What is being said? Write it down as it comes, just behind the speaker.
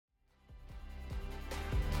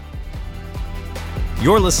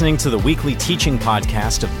You're listening to the weekly teaching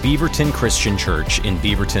podcast of Beaverton Christian Church in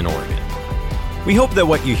Beaverton, Oregon. We hope that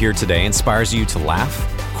what you hear today inspires you to laugh,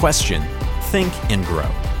 question, think, and grow.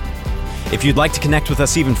 If you'd like to connect with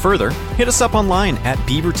us even further, hit us up online at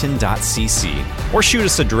beaverton.cc or shoot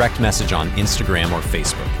us a direct message on Instagram or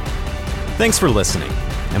Facebook. Thanks for listening,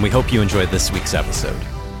 and we hope you enjoyed this week's episode.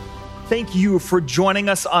 Thank you for joining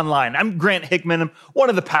us online. I'm Grant Hickman. I'm one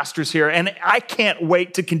of the pastors here, and I can't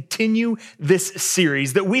wait to continue this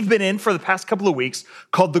series that we've been in for the past couple of weeks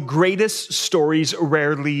called The Greatest Stories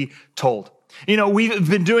Rarely Told. You know, we've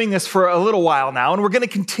been doing this for a little while now, and we're going to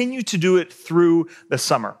continue to do it through the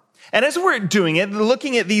summer. And as we're doing it,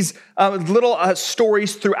 looking at these little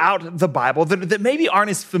stories throughout the Bible that maybe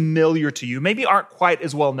aren't as familiar to you, maybe aren't quite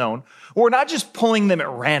as well known, we're not just pulling them at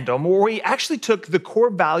random, or we actually took the core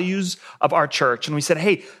values of our church and we said,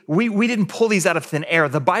 hey, we didn't pull these out of thin air.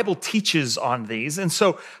 The Bible teaches on these. And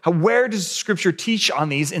so where does Scripture teach on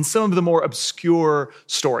these in some of the more obscure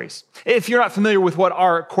stories? If you're not familiar with what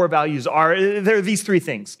our core values are, there are these three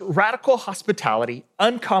things: radical hospitality,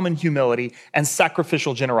 uncommon humility, and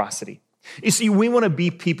sacrificial generosity. You see, we want to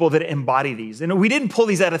be people that embody these. And we didn't pull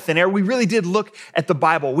these out of thin air. We really did look at the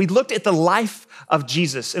Bible. We looked at the life of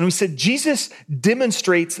Jesus, and we said Jesus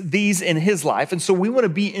demonstrates these in his life. And so we want to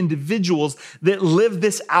be individuals that live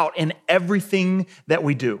this out in everything that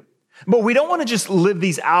we do. But we don't want to just live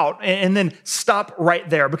these out and then stop right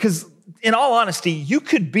there, because in all honesty, you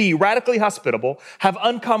could be radically hospitable, have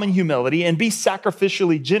uncommon humility, and be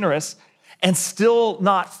sacrificially generous and still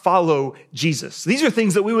not follow Jesus. These are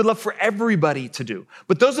things that we would love for everybody to do.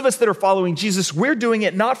 But those of us that are following Jesus, we're doing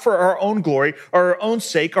it not for our own glory or our own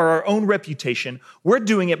sake or our own reputation. We're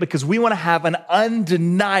doing it because we want to have an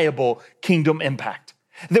undeniable kingdom impact.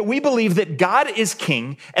 That we believe that God is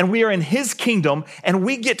king and we are in his kingdom and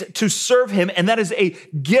we get to serve him, and that is a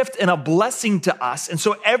gift and a blessing to us. And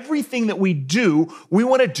so everything that we do, we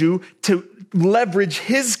want to do to leverage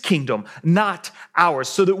his kingdom, not ours,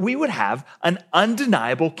 so that we would have an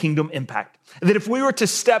undeniable kingdom impact. That if we were to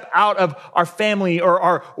step out of our family or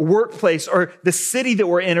our workplace or the city that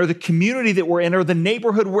we're in or the community that we're in or the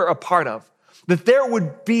neighborhood we're a part of, that there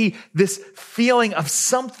would be this feeling of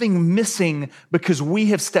something missing because we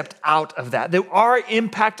have stepped out of that. That our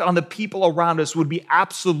impact on the people around us would be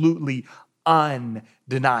absolutely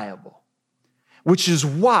undeniable. Which is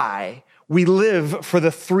why we live for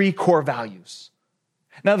the three core values.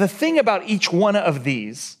 Now, the thing about each one of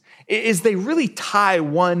these is they really tie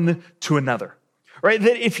one to another. Right?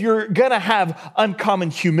 That if you're going to have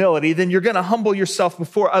uncommon humility, then you're going to humble yourself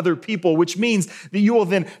before other people, which means that you will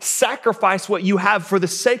then sacrifice what you have for the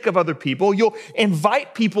sake of other people. You'll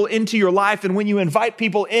invite people into your life. And when you invite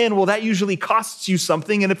people in, well, that usually costs you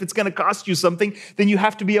something. And if it's going to cost you something, then you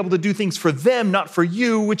have to be able to do things for them, not for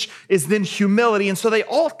you, which is then humility. And so they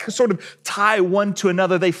all sort of tie one to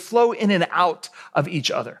another. They flow in and out of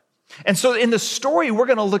each other. And so in the story we're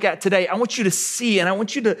going to look at today, I want you to see and I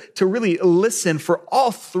want you to really listen for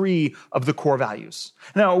all three of the core values.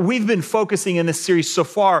 Now, we've been focusing in this series so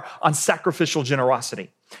far on sacrificial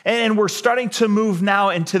generosity. And we're starting to move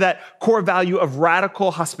now into that core value of radical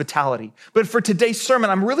hospitality. But for today's sermon,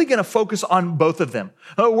 I'm really going to focus on both of them.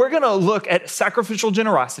 We're going to look at sacrificial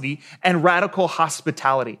generosity and radical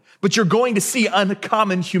hospitality. But you're going to see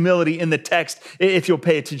uncommon humility in the text if you'll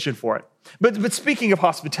pay attention for it. But speaking of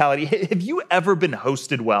hospitality, have you ever been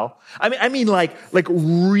hosted well? I mean like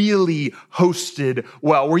really hosted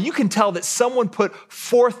well, where you can tell that someone put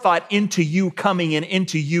forethought into you coming and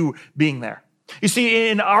into you being there. You see,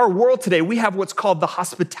 in our world today, we have what's called the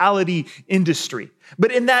hospitality industry.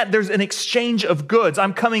 But in that, there's an exchange of goods.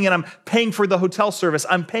 I'm coming and I'm paying for the hotel service.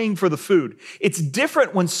 I'm paying for the food. It's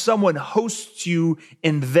different when someone hosts you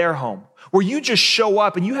in their home, where you just show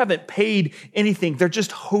up and you haven't paid anything. They're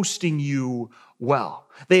just hosting you well.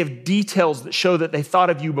 They have details that show that they thought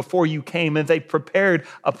of you before you came and they prepared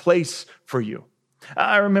a place for you.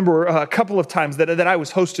 I remember a couple of times that I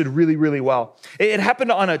was hosted really, really well. It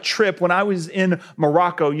happened on a trip when I was in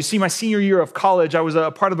Morocco. You see, my senior year of college, I was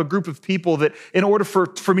a part of a group of people that in order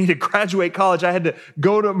for me to graduate college, I had to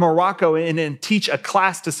go to Morocco and teach a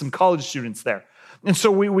class to some college students there. And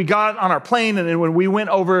so we got on our plane, and then when we went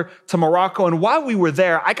over to Morocco, and while we were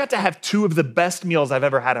there, I got to have two of the best meals I've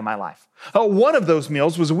ever had in my life. One of those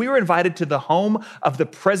meals was we were invited to the home of the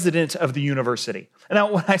president of the university.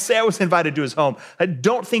 Now, when I say I was invited to his home, I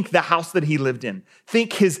don't think the house that he lived in.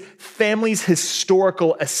 Think his family's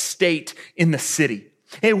historical estate in the city.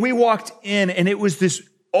 And we walked in, and it was this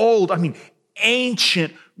old,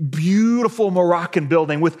 ancient, beautiful Moroccan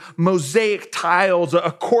building with mosaic tiles,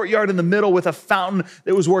 a courtyard in the middle with a fountain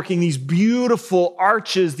that was working, these beautiful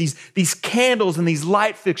arches, these candles and these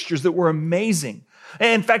light fixtures that were amazing.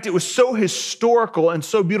 And in fact, it was so historical and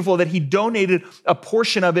so beautiful that he donated a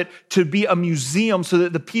portion of it to be a museum so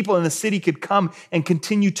that the people in the city could come and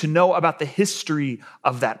continue to know about the history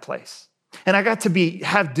of that place. And I got to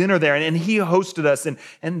have dinner there, and he hosted us,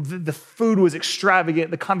 and the food was extravagant,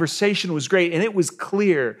 the conversation was great, and it was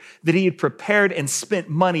clear that he had prepared and spent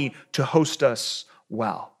money to host us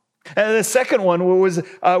well. And the second one was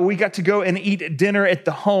we got to go and eat dinner at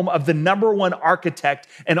the home of the number one architect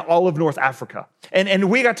in all of North Africa. And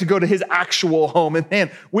we got to go to his actual home. And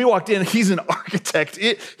man, we walked in, he's an architect.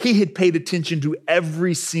 He had paid attention to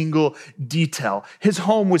every single detail. His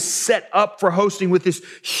home was set up for hosting with this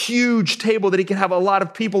huge table that he could have a lot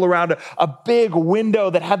of people around, a big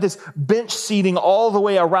window that had this bench seating all the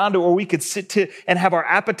way around it where we could sit and have our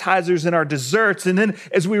appetizers and our desserts. And then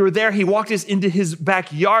as we were there, he walked us into his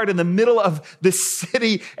backyard in the middle of the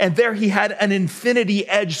city, and there he had an infinity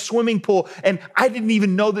edge swimming pool. And I didn't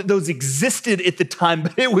even know that those existed at the time,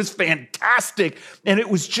 but it was fantastic. And it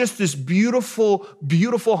was just this beautiful,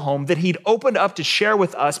 beautiful home that he'd opened up to share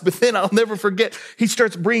with us. But then I'll never forget, he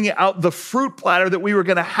starts bringing out the fruit platter that we were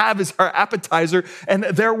going to have as our appetizer. And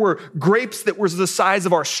there were grapes that were the size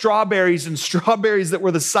of our strawberries and strawberries that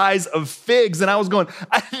were the size of figs. And I was going,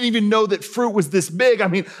 I didn't even know that fruit was this big. I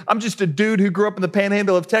mean, I'm just a dude who grew up in the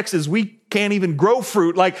panhandle of Texas. We can't even grow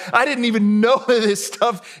fruit. Like, I didn't even know that this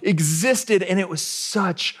stuff existed. And it was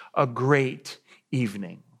such a great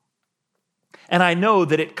evening. And I know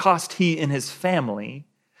that it cost he and his family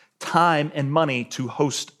time and money to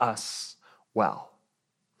host us well.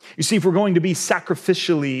 You see, if we're going to be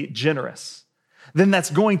sacrificially generous, then that's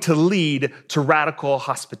going to lead to radical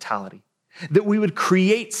hospitality. That we would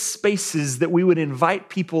create spaces that we would invite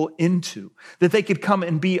people into, that they could come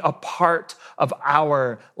and be a part of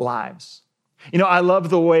our lives. You know, I love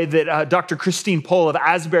the way that Dr. Christine Pohl of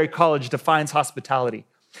Asbury College defines hospitality.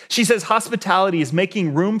 She says hospitality is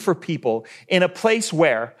making room for people in a place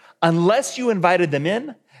where, unless you invited them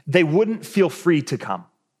in, they wouldn't feel free to come.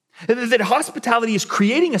 That hospitality is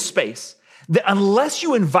creating a space that unless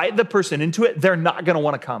you invite the person into it, they're not going to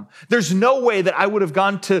want to come. There's no way that I would have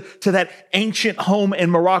gone to that ancient home in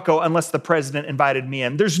Morocco unless the president invited me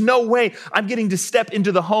in. There's no way I'm getting to step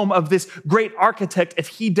into the home of this great architect if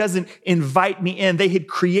he doesn't invite me in. They had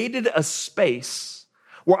created a space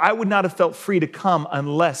where I would not have felt free to come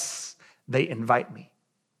unless they invite me.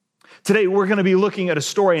 Today, we're going to be looking at a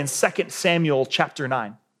story in 2 Samuel chapter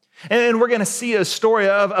 9. And we're going to see a story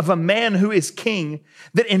of a man who is king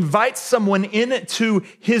that invites someone into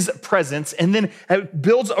his presence and then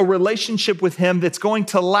builds a relationship with him that's going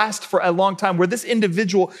to last for a long time, where this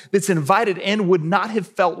individual that's invited in would not have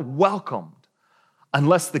felt welcomed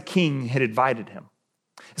unless the king had invited him.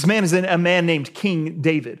 This man is a man named King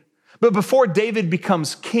David. But before David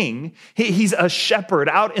becomes king, he's a shepherd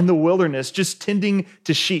out in the wilderness just tending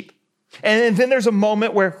to sheep. And then there's a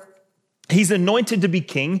moment where he's anointed to be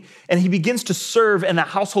king, and he begins to serve in the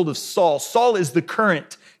household of Saul. Saul is the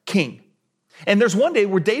current king. And there's one day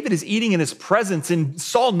where David is eating in his presence, and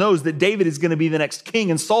Saul knows that David is going to be the next king,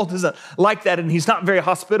 and Saul doesn't like that, and he's not very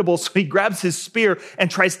hospitable, so he grabs his spear and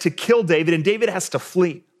tries to kill David, and David has to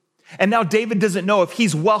flee. And now David doesn't know if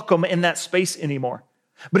he's welcome in that space anymore.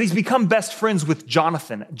 But he's become best friends with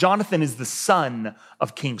Jonathan. Jonathan is the son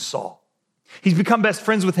of King Saul. He's become best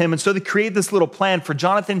friends with him, and so they create this little plan for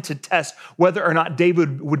Jonathan to test whether or not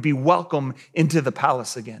David would be welcome into the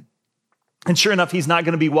palace again. And sure enough, he's not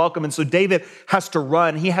going to be welcome, and so David has to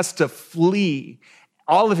run. He has to flee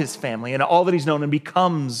all of his family and all that he's known and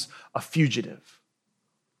becomes a fugitive.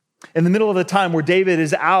 In the middle of the time where David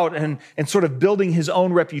is out and sort of building his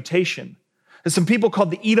own reputation, some people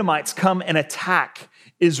called the Edomites come and attack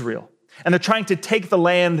Israel. And they're trying to take the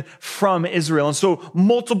land from Israel. And so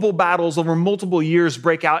multiple battles over multiple years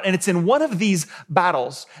break out. And it's in one of these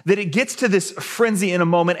battles that it gets to this frenzy in a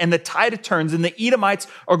moment, and the tide turns, and the Edomites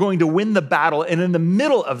are going to win the battle. And in the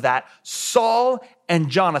middle of that, Saul and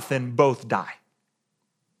Jonathan both die.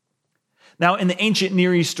 Now, in the ancient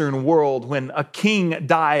Near Eastern world, when a king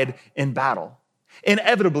died in battle,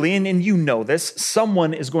 inevitably, and you know this,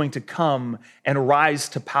 someone is going to come and rise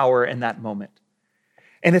to power in that moment.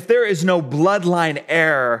 And if there is no bloodline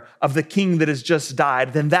heir of the king that has just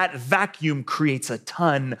died, then that vacuum creates a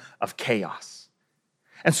ton of chaos.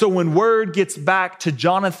 And so when word gets back to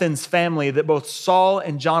Jonathan's family that both Saul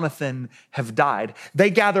and Jonathan have died,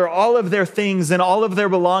 they gather all of their things and all of their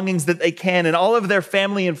belongings that they can and all of their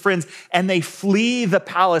family and friends, and they flee the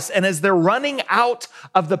palace. And as they're running out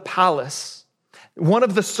of the palace, one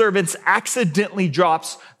of the servants accidentally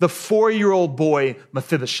drops the 4-year-old boy,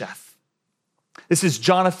 Mephibosheth. This is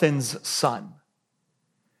Jonathan's son.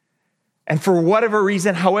 And for whatever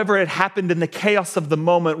reason, however it happened in the chaos of the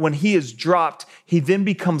moment, when he is dropped, he then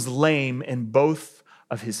becomes lame in both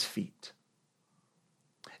of his feet.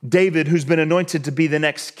 David, who's been anointed to be the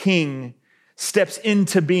next king, steps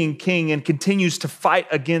into being king and continues to fight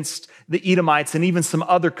against the Edomites and even some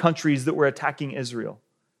other countries that were attacking Israel.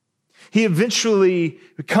 He eventually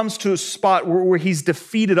comes to a spot where he's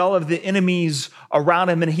defeated all of the enemies around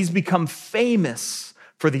him, and he's become famous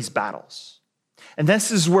for these battles. And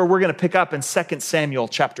this is where we're going to pick up in 2 Samuel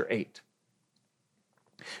chapter 8.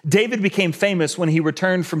 David became famous when he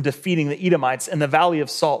returned from defeating the Edomites in the Valley of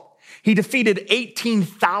Salt. He defeated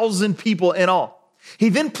 18,000 people in all. He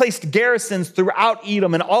then placed garrisons throughout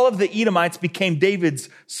Edom, and all of the Edomites became David's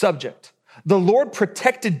subject. The Lord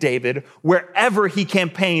protected David wherever he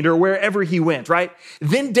campaigned or wherever he went, right?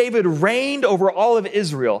 Then David reigned over all of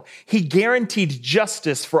Israel. He guaranteed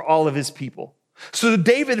justice for all of his people. So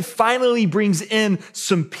David finally brings in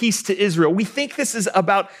some peace to Israel. We think this is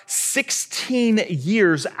about 16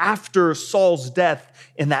 years after Saul's death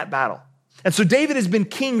in that battle. And so David has been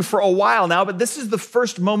king for a while now, but this is the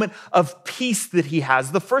first moment of peace that he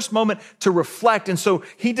has, the first moment to reflect. And so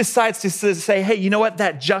he decides to say, hey, you know what?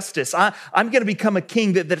 That justice, I'm going to become a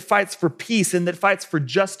king that fights for peace and that fights for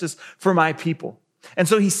justice for my people. And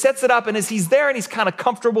so he sets it up, and as he's there and he's kind of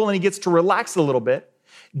comfortable and he gets to relax a little bit,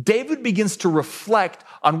 David begins to reflect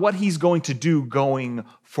on what he's going to do going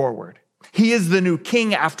forward. He is the new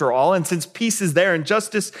king after all, and since peace is there and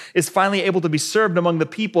justice is finally able to be served among the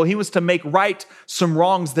people, he was to make right some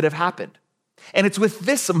wrongs that have happened. And it's with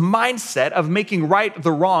this mindset of making right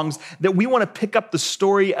the wrongs that we want to pick up the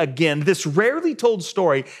story again, this rarely told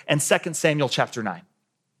story in 2 Samuel chapter 9.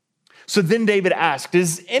 So then David asked,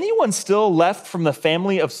 is anyone still left from the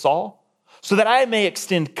family of Saul, so that I may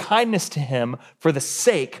extend kindness to him for the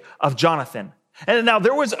sake of Jonathan? And now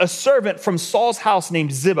there was a servant from Saul's house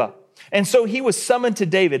named Ziba. And so he was summoned to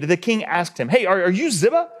David. The king asked him, hey, are you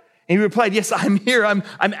Ziba? And he replied, yes, I'm here. I'm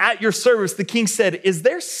at your service. The king said, is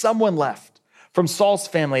there someone left from Saul's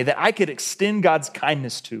family that I could extend God's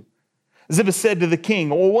kindness to? Ziba said to the king,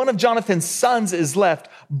 well, one of Jonathan's sons is left.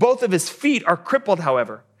 Both of his feet are crippled,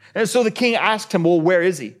 however. And so the king asked him, well, where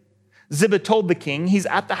is he? Ziba told the king, he's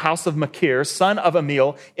at the house of Machir, son of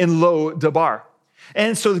Amiel, in Lo-Debar.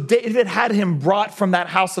 And so David had him brought from that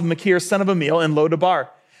house of Machir, son of Amiel, in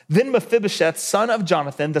Lo-Debar. Then Mephibosheth, son of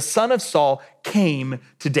Jonathan, the son of Saul, came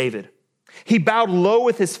to David. He bowed low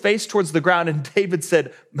with his face towards the ground, and David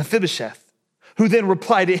said, Mephibosheth, who then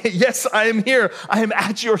replied, yes, I am here. I am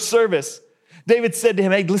at your service. David said to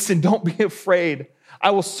him, hey, listen, don't be afraid.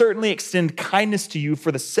 I will certainly extend kindness to you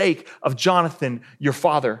for the sake of Jonathan, your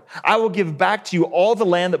father. I will give back to you all the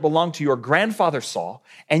land that belonged to your grandfather Saul,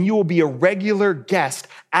 and you will be a regular guest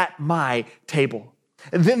at my table.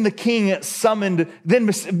 And then the king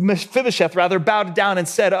Mephibosheth bowed down and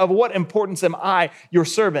said, of what importance am I, your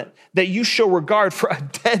servant, that you show regard for a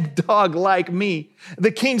dead dog like me? The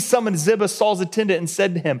king summoned Ziba, Saul's attendant, and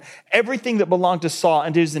said to him, everything that belonged to Saul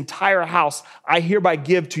and to his entire house, I hereby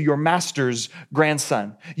give to your master's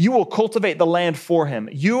grandson. You will cultivate the land for him.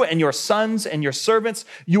 You and your sons and your servants,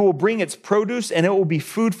 you will bring its produce, and it will be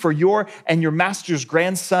food for your and your master's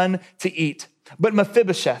grandson to eat. But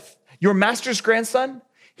Mephibosheth, your master's grandson,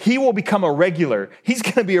 he will become a regular. He's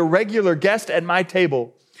going to be a regular guest at my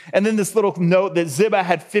table. And then this little note that Ziba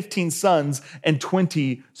had 15 sons and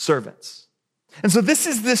 20 servants. And so this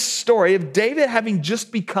is this story of David having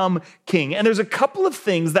just become king. And there's a couple of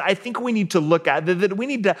things that I think we need to look at, that we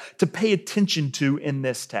need to pay attention to in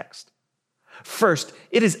this text. First,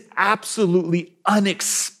 it is absolutely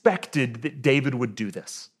unexpected that David would do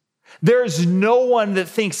this. There's no one that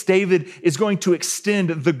thinks David is going to extend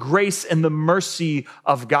the grace and the mercy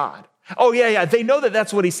of God. Oh, yeah. They know that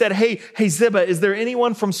that's what he said. Hey, Ziba, is there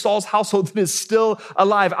anyone from Saul's household that is still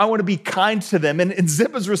alive? I want to be kind to them. And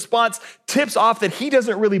Ziba's response tips off that he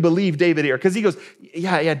doesn't really believe David here, because he goes,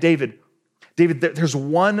 yeah, David, there's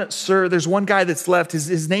one guy that's left.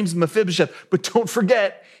 His name's Mephibosheth, but don't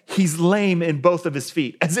forget, he's lame in both of his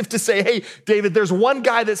feet. As if to say, hey, David, there's one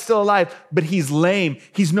guy that's still alive, but he's lame.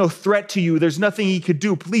 He's no threat to you. There's nothing he could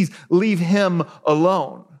do. Please leave him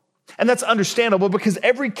alone. And that's understandable because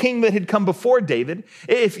every king that had come before David,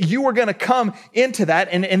 if you were going to come into that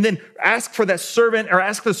and then ask for that servant or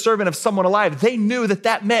ask the servant of someone alive, they knew that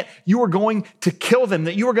that meant you were going to kill them,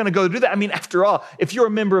 that you were going to go do that. I mean, after all, if you're a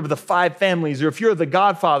member of the five families or if you're the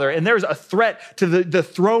godfather and there's a threat to the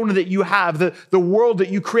throne that you have, the world that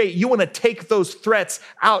you create, you want to take those threats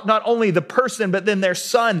out, not only the person, but then their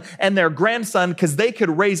son and their grandson, because they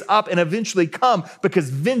could raise up and eventually come, because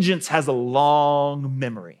vengeance has a long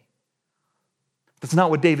memory. That's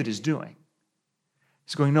not what David is doing.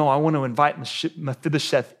 He's going, no, I want to invite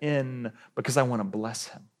Mephibosheth in because I want to bless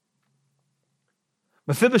him.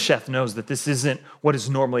 Mephibosheth knows that this isn't what is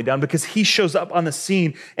normally done because he shows up on the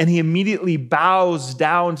scene and he immediately bows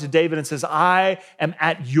down to David and says, I am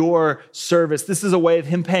at your service. This is a way of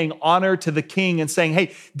him paying honor to the king and saying,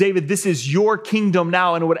 hey, David, this is your kingdom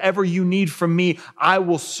now, and whatever you need from me, I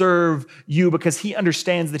will serve you, because he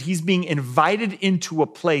understands that he's being invited into a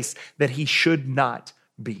place that he should not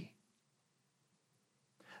be.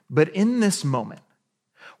 But in this moment,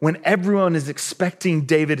 when everyone is expecting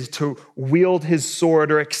David to wield his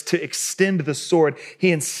sword or to extend the sword, he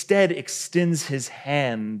instead extends his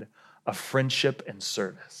hand of friendship and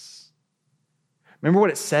service. Remember what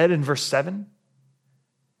it said in verse 7?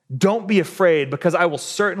 Don't be afraid, because I will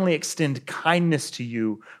certainly extend kindness to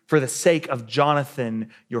you for the sake of Jonathan,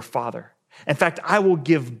 your father. In fact, I will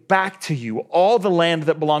give back to you all the land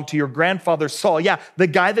that belonged to your grandfather Saul. Yeah, the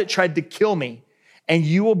guy that tried to kill me. And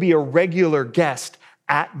you will be a regular guest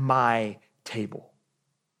at my table.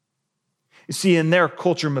 You see, in their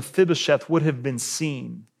culture, Mephibosheth would have been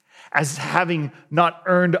seen as having not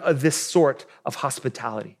earned this sort of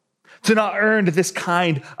hospitality, to not earned this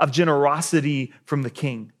kind of generosity from the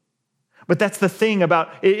king. But that's the thing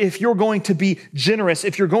about, if you're going to be generous,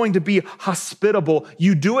 if you're going to be hospitable,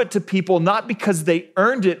 you do it to people not because they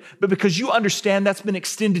earned it, but because you understand that's been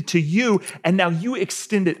extended to you, and now you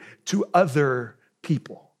extend it to other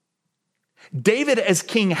people. David as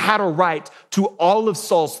king had a right to all of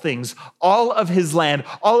Saul's things, all of his land,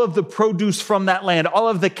 all of the produce from that land, all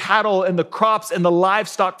of the cattle and the crops and the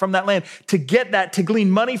livestock from that land, to get that, to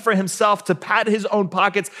glean money for himself, to pad his own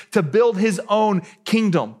pockets, to build his own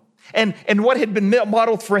kingdom. And what had been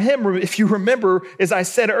modeled for him, if you remember, as I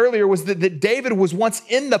said earlier, was that David was once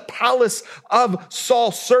in the palace of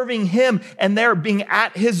Saul serving him, and there being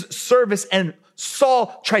at his service, and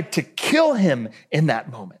Saul tried to kill him in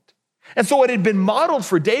that moment. And so what had been modeled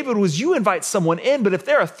for David was, you invite someone in, but if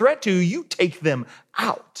they're a threat to you, you take them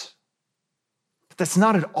out. But that's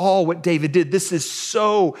not at all what David did. This is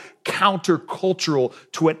so countercultural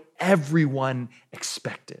to what everyone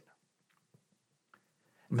expected.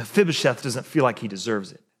 Mephibosheth doesn't feel like he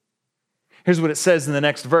deserves it. Here's what it says in the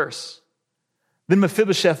next verse. Then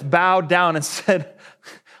Mephibosheth bowed down and said,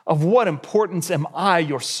 of what importance am I,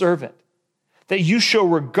 your servant, that you show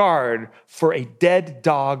regard for a dead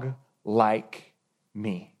dog like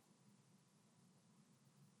me?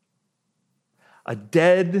 A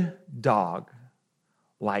dead dog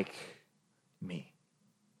like me.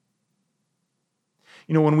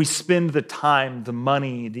 You know, when we spend the time, the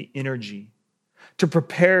money, the energy to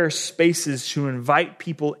prepare spaces to invite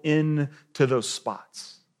people into those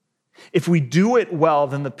spots, if we do it well,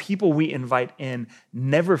 then the people we invite in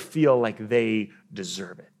never feel like they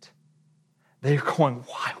deserve it. They're going,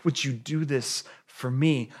 why would you do this for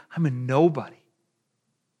me? I'm a nobody.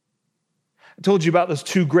 I told you about those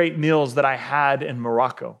two great meals that I had in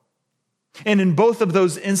Morocco. And in both of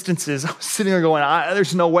those instances, I was sitting there going,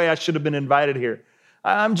 there's no way I should have been invited here.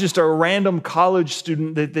 I'm just a random college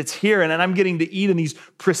student that's here, and I'm getting to eat in these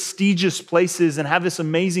prestigious places and have this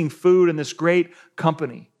amazing food and this great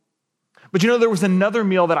company. But you know, there was another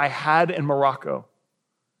meal that I had in Morocco.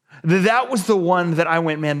 That was the one that I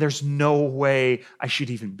went, man, there's no way I should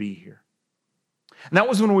even be here. And that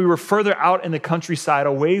was when we were further out in the countryside,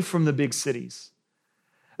 away from the big cities.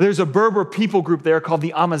 There's a Berber people group there called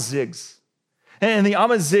the Amazighs. And the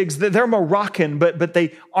Amazighs, they're Moroccan, but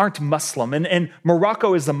they aren't Muslim. And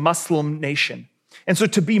Morocco is a Muslim nation. And so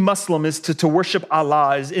to be Muslim is to worship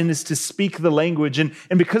Allah, is to speak the language. And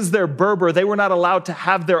because they're Berber, they were not allowed to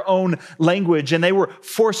have their own language. And they were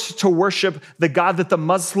forced to worship the God that the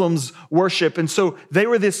Muslims worship. And so they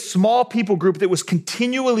were this small people group that was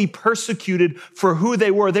continually persecuted for who they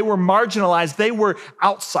were. They were marginalized. They were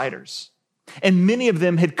outsiders. And many of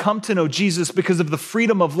them had come to know Jesus because of the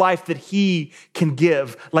freedom of life that he can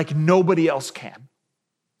give like nobody else can.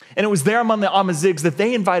 And it was there among the Amazighs that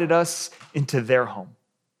they invited us into their home.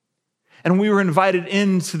 And we were invited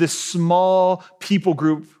into this small people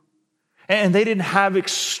group. And they didn't have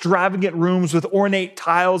extravagant rooms with ornate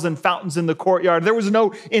tiles and fountains in the courtyard. There was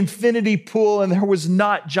no infinity pool, and there was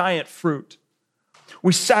not giant fruit.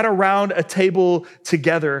 We sat around a table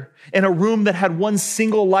together in a room that had one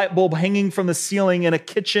single light bulb hanging from the ceiling and a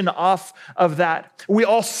kitchen off of that. We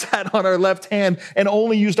all sat on our left hand and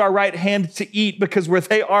only used our right hand to eat, because where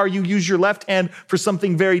they are, you use your left hand for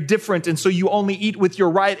something very different. And so you only eat with your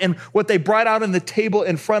right. And what they brought out on the table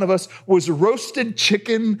in front of us was roasted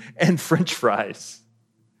chicken and French fries.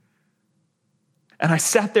 And I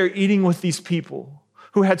sat there eating with these people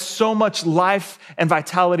who had so much life and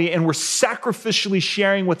vitality and were sacrificially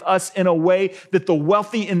sharing with us in a way that the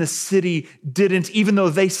wealthy in the city didn't, even though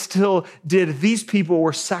they still did. These people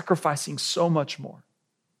were sacrificing so much more.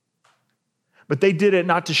 But they did it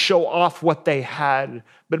not to show off what they had,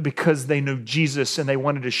 but because they knew Jesus and they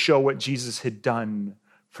wanted to show what Jesus had done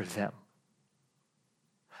for them.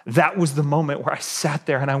 That was the moment where I sat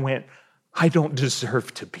there and I went, I don't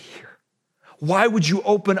deserve to be here. Why would you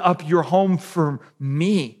open up your home for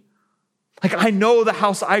me? Like, I know the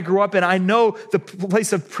house I grew up in. I know the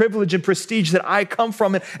place of privilege and prestige that I come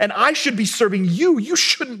from. And I should be serving you. You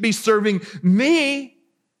shouldn't be serving me.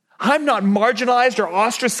 I'm not marginalized or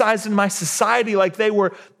ostracized in my society like they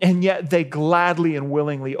were. And yet they gladly and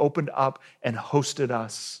willingly opened up and hosted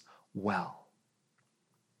us well.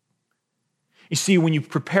 You see, when you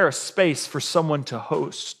prepare a space for someone to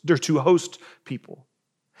host or to host people,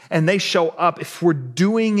 and they show up, if we're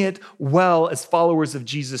doing it well as followers of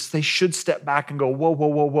Jesus, they should step back and go, whoa, whoa,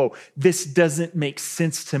 whoa, whoa. This doesn't make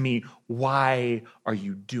sense to me. Why are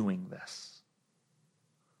you doing this?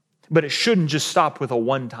 But it shouldn't just stop with a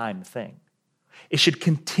one-time thing. It should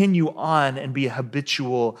continue on and be a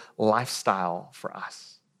habitual lifestyle for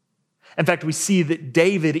us. In fact, we see that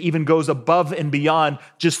David even goes above and beyond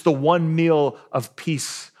just the one meal of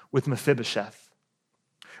peace with Mephibosheth.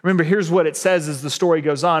 Remember, here's what it says as the story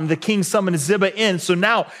goes on. The king summoned Ziba in. So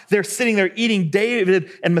now they're sitting there eating, David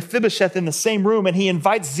and Mephibosheth in the same room. And he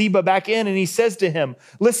invites Ziba back in and he says to him,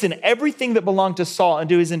 listen, everything that belonged to Saul and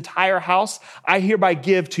to his entire house, I hereby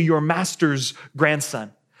give to your master's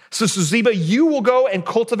grandson. So Ziba, you will go and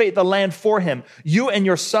cultivate the land for him. You and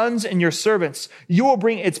your sons and your servants. You will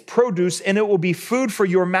bring its produce and it will be food for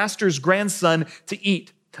your master's grandson to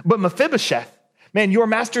eat. But Mephibosheth, man, your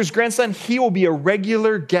master's grandson, he will be a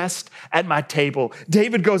regular guest at my table.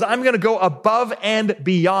 David goes, I'm going to go above and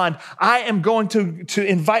beyond. I am going to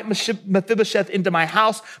invite Mephibosheth into my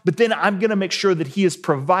house, but then I'm going to make sure that he is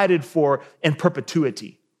provided for in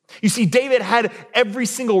perpetuity. You see, David had every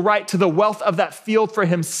single right to the wealth of that field for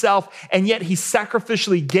himself, and yet he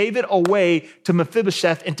sacrificially gave it away to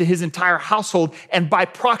Mephibosheth and to his entire household, and by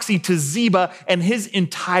proxy to Ziba and his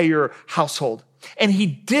entire household. And he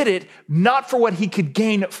did it not for what he could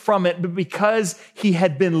gain from it, but because he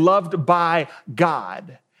had been loved by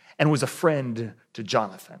God and was a friend to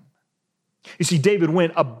Jonathan. You see, David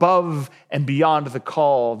went above and beyond the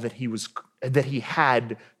call that he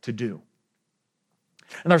had to do.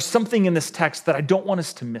 And there's something in this text that I don't want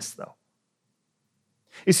us to miss, though.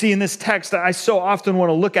 You see, in this text, I so often want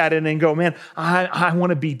to look at it and go, man, I want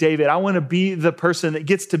to be David. I want to be the person that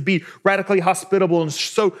gets to be radically hospitable and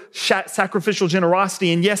so sacrificial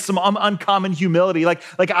generosity and, yes, some uncommon humility. Like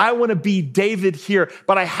I want to be David here,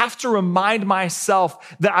 but I have to remind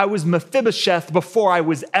myself that I was Mephibosheth before I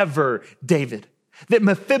was ever David, that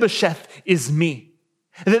Mephibosheth is me.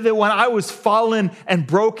 That when I was fallen and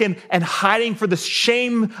broken and hiding for the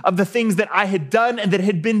shame of the things that I had done and that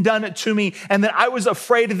had been done to me, and that I was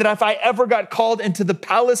afraid that if I ever got called into the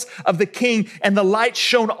palace of the king and the light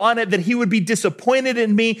shone on it, that he would be disappointed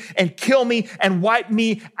in me and kill me and wipe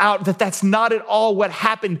me out, that's not at all what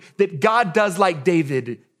happened, that God does like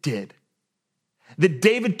David did. That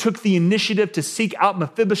David took the initiative to seek out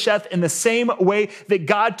Mephibosheth in the same way that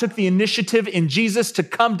God took the initiative in Jesus to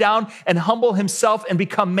come down and humble himself and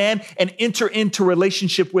become man and enter into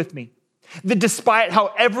relationship with me. That despite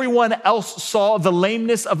how everyone else saw the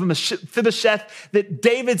lameness of Mephibosheth, that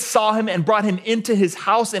David saw him and brought him into his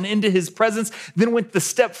house and into his presence, then went the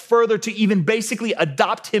step further to even basically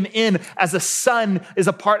adopt him in as a son, as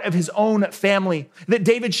a part of his own family. That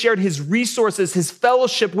David shared his resources, his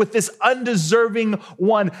fellowship with this undeserving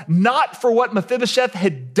one, not for what Mephibosheth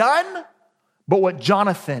had done, but what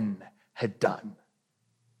Jonathan had done.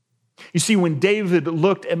 You see, when David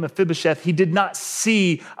looked at Mephibosheth, he did not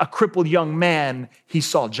see a crippled young man, he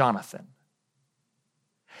saw Jonathan.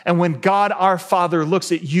 And when God, our Father,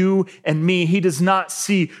 looks at you and me, he does not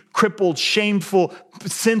see crippled, shameful,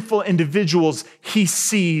 sinful individuals. He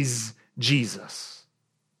sees Jesus.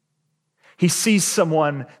 He sees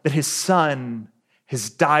someone that his son has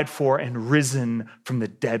died for and risen from the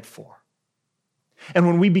dead for. And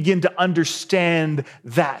when we begin to understand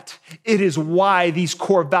that, it is why these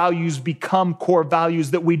core values become core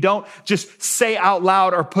values that we don't just say out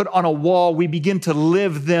loud or put on a wall. We begin to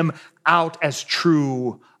live them out as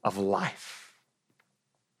true of life.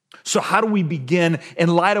 So how do we begin, in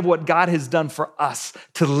light of what God has done for us,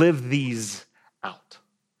 to live these out?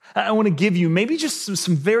 I want to give you maybe just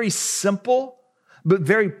some very simple but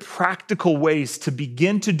very practical ways to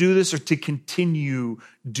begin to do this or to continue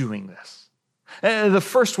doing this. The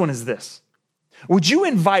first one is this. Would you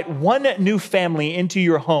invite one new family into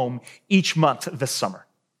your home each month this summer?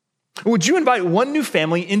 Would you invite one new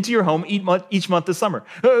family into your home each month this summer?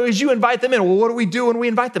 Would you invite them in? Well, what do we do when we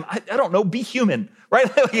invite them? I don't know. Be human, right?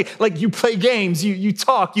 like you play games, you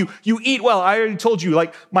talk, you eat well. I already told you,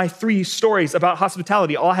 like my 3 stories about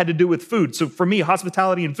hospitality all had to do with food. So for me,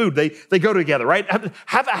 hospitality and food, they go together, right?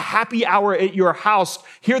 Have a happy hour at your house.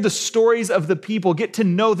 Hear the stories of the people. Get to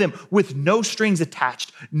know them with no strings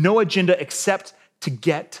attached, no agenda except to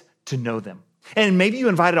get to know them. And maybe you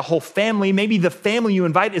invited a whole family. Maybe the family you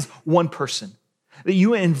invite is one person that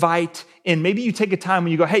you invite in. Maybe you take a time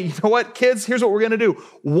when you go, hey, you know what, kids, here's what we're going to do.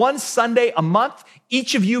 One Sunday a month,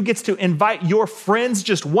 each of you gets to invite your friends,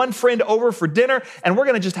 just one friend over for dinner, and we're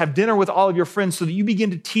going to just have dinner with all of your friends so that you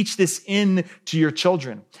begin to teach this in to your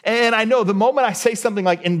children. And I know the moment I say something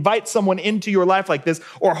like invite someone into your life like this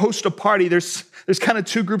or host a party, there's kind of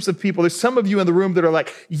 2 groups of people. There's some of you in the room that are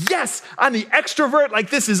like, yes, I'm the extrovert.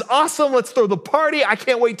 Like, this is awesome. Let's throw the party. I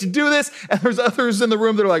can't wait to do this. And there's others in the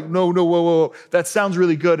room that are like, no, whoa. That sounds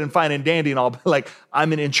really good and fine and dandy and all, but like,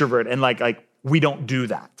 I'm an introvert and like we don't do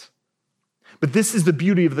that. But this is the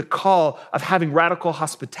beauty of the call of having radical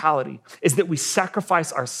hospitality, is that we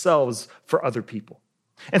sacrifice ourselves for other people.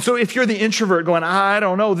 And so if you're the introvert going, I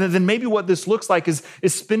don't know, then maybe what this looks like is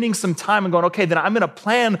spending some time and going, okay, then I'm going to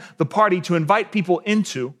plan the party to invite people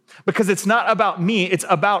into, because it's not about me, it's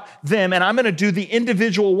about them. And I'm going to do the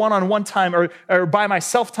individual one-on-one time or by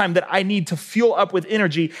myself time that I need to fuel up with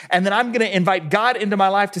energy. And then I'm going to invite God into my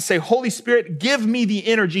life to say, Holy Spirit, give me the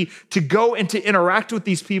energy to go and to interact with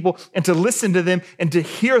these people and to listen to them and to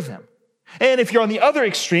hear them. And if you're on the other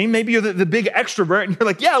extreme, maybe you're the big extrovert and you're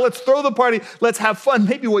like, yeah, let's throw the party, let's have fun.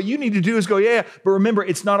 Maybe what you need to do is go, yeah, but remember,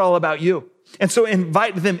 it's not all about you. And so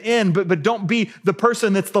invite them in, but don't be the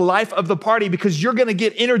person that's the life of the party, because you're going to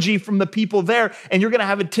get energy from the people there and you're going to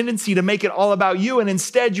have a tendency to make it all about you. And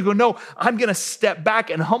instead you go, no, I'm going to step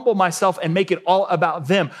back and humble myself and make it all about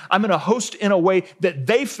them. I'm going to host in a way that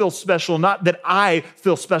they feel special, not that I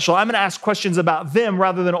feel special. I'm going to ask questions about them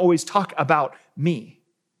rather than always talk about me.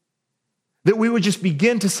 That we would just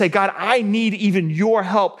begin to say, God, I need even your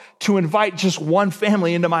help to invite just one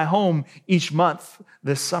family into my home each month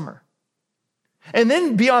this summer. And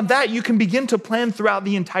then beyond that, you can begin to plan throughout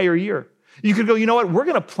the entire year. You could go, you know what, we're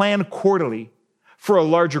going to plan quarterly for a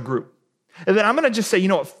larger group. And then I'm going to just say, you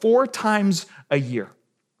know what, 4 times a year,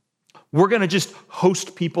 we're going to just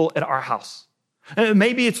host people at our house.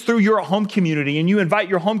 Maybe it's through your home community and you invite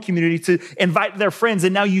your home community to invite their friends,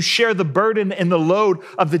 and now you share the burden and the load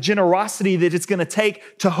of the generosity that it's going to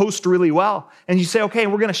take to host really well. And you say, okay,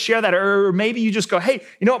 we're going to share that. Or maybe you just go, hey,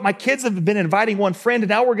 you know what? My kids have been inviting one friend and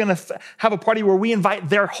now we're going to have a party where we invite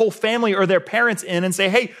their whole family or their parents in and say,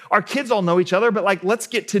 hey, our kids all know each other, but like, let's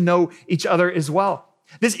get to know each other as well.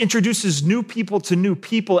 This introduces new people to new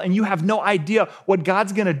people, and you have no idea what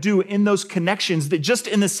God's going to do in those connections, that just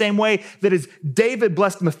in the same way that as David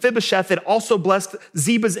blessed Mephibosheth, it also blessed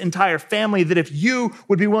Ziba's entire family, that if you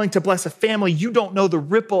would be willing to bless a family, you don't know the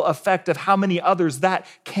ripple effect of how many others that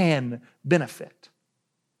can benefit.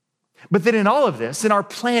 But that in all of this, in our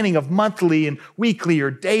planning of monthly and weekly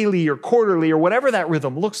or daily or quarterly or whatever that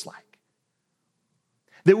rhythm looks like,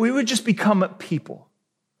 that we would just become people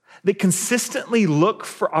that consistently look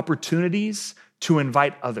for opportunities to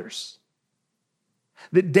invite others.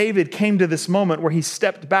 That David came to this moment where he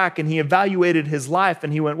stepped back and he evaluated his life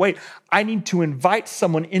and he went, wait, I need to invite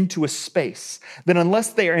someone into a space that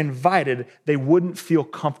unless they are invited, they wouldn't feel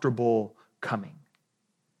comfortable coming.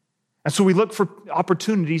 And so we look for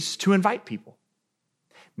opportunities to invite people.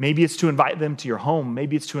 Maybe it's to invite them to your home.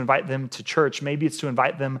 Maybe it's to invite them to church. Maybe it's to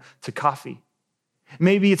invite them to coffee.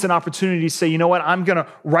 Maybe it's an opportunity to say, you know what, I'm going to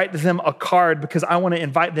write them a card because I want to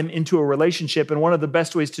invite them into a relationship. And one of the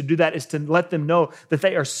best ways to do that is to let them know that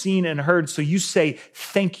they are seen and heard. So you say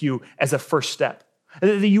thank you as a first step.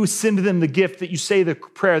 That you send them the gift, that you say the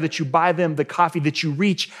prayer, that you buy them the coffee, that you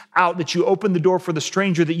reach out, that you open the door for the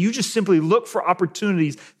stranger, that you just simply look for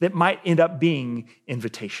opportunities that might end up being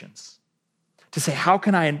invitations. To say, how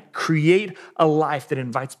can I create a life that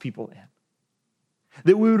invites people in?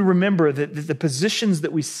 That we would remember that the positions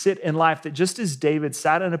that we sit in life, that just as David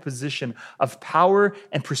sat in a position of power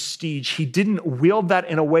and prestige, he didn't wield that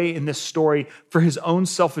in a way in this story for his own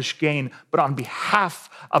selfish gain, but on behalf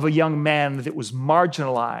of a young man that was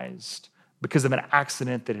marginalized because of an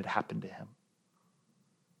accident that had happened to him.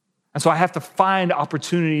 And so I have to find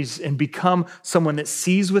opportunities and become someone that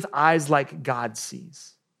sees with eyes like God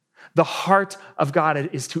sees. The heart of God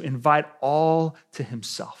is to invite all to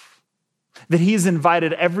himself. That he has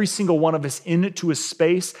invited every single one of us into a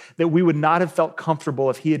space that we would not have felt comfortable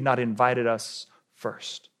if he had not invited us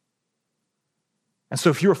first. And so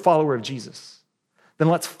if you're a follower of Jesus, then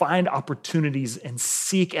let's find opportunities and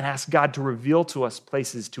seek and ask God to reveal to us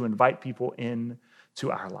places to invite people into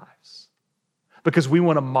our lives. Because we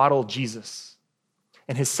want to model Jesus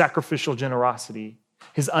and his sacrificial generosity,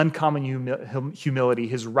 his uncommon humility,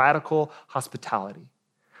 his radical hospitality,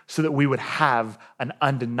 so that we would have an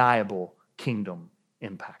undeniable kingdom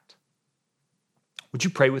impact. Would you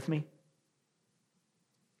pray with me?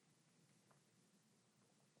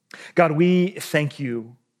 God, we thank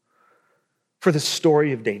you for the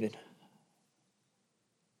story of David,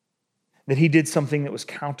 that he did something that was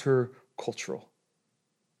countercultural,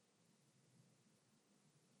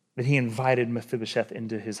 that he invited Mephibosheth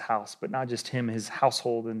into his house, but not just him, his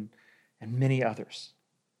household and many others.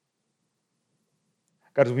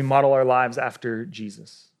 God, as we model our lives after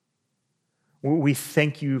Jesus, we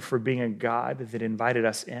thank you for being a God that invited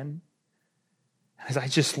us in. As I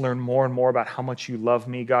just learn more and more about how much you love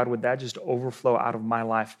me, God, would that just overflow out of my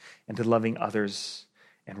life into loving others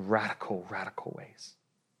in radical, radical ways?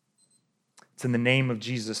 It's in the name of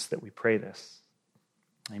Jesus that we pray this.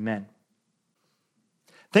 Amen.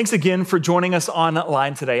 Thanks again for joining us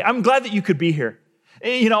online today. I'm glad that you could be here.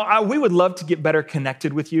 You know, we would love to get better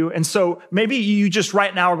connected with you. And so maybe you just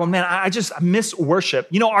right now are going, man, I miss worship.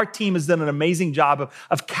 You know, our team has done an amazing job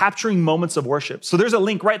of capturing moments of worship. So there's a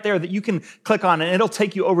link right there that you can click on, and it'll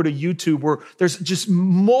take you over to YouTube, where there's just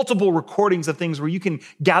multiple recordings of things where you can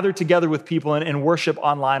gather together with people and worship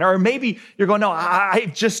online. Or maybe you're going, no,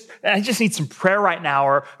 I just need some prayer right now,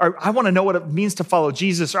 or I want to know what it means to follow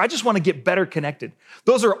Jesus, or I just want to get better connected.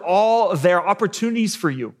 Those are all there opportunities for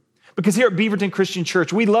you. Because here at Beaverton Christian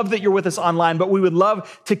Church, we love that you're with us online, but we would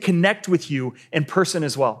love to connect with you in person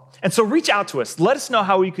as well. And so reach out to us. Let us know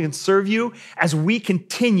how we can serve you as we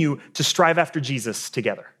continue to strive after Jesus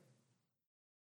together.